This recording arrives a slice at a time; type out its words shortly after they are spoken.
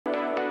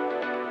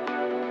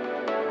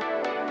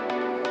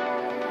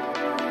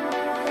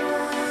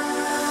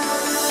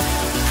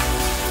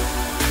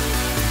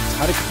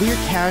clear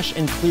cache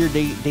and clear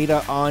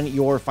data on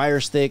your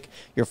Fire Stick,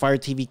 your Fire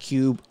TV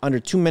Cube under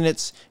 2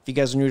 minutes. If you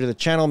guys are new to the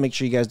channel, make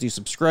sure you guys do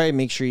subscribe.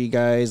 Make sure you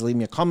guys leave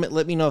me a comment.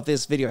 Let me know if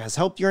this video has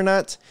helped you or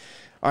not.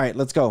 All right,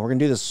 let's go. We're gonna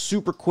do this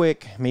super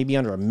quick, maybe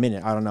under a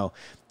minute. I don't know.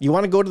 You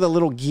wanna go to the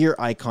little gear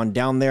icon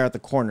down there at the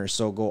corner.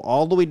 So go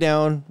all the way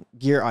down,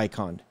 gear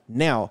icon.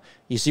 Now,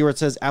 you see where it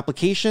says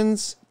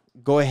applications?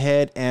 Go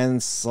ahead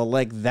and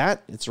select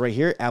that. It's right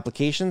here,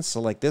 applications,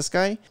 select this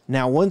guy.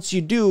 Now, once you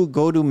do,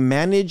 go to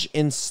manage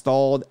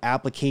installed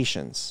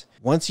applications.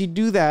 Once you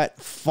do that,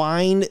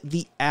 find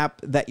the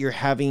app that you're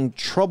having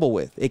trouble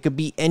with. It could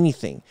be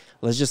anything.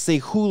 Let's just say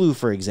Hulu,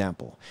 for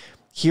example.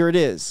 Here it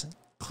is,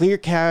 clear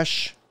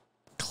cache,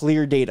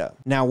 clear data.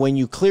 Now, when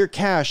you clear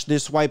cache,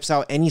 this wipes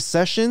out any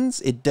sessions.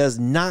 It does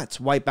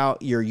not wipe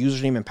out your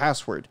username and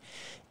password.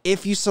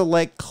 If you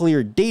select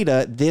clear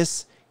data,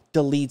 this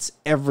deletes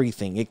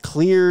everything. It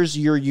clears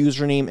your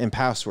username and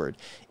password.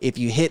 If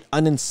you hit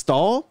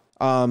uninstall,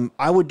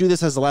 I would do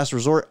this as the last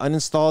resort,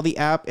 uninstall the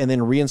app and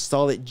then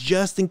reinstall it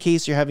just in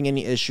case you're having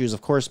any issues.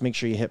 Of course, make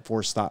sure you hit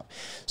force stop.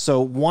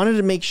 So wanted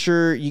to make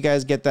sure you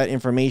guys get that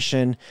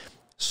information.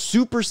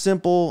 Super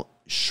simple,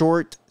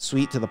 short,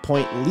 sweet, to the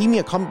point. Leave me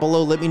a comment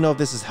below. Let me know if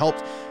this has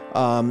helped.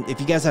 If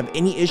you guys have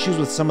any issues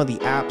with some of the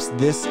apps,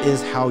 this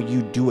is how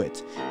you do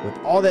it. With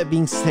all that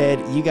being said,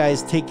 you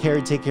guys take care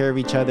of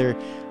each other.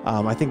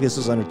 I think this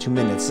was under 2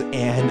 minutes,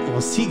 and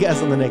we'll see you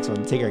guys on the next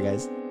one. Take care,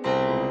 guys.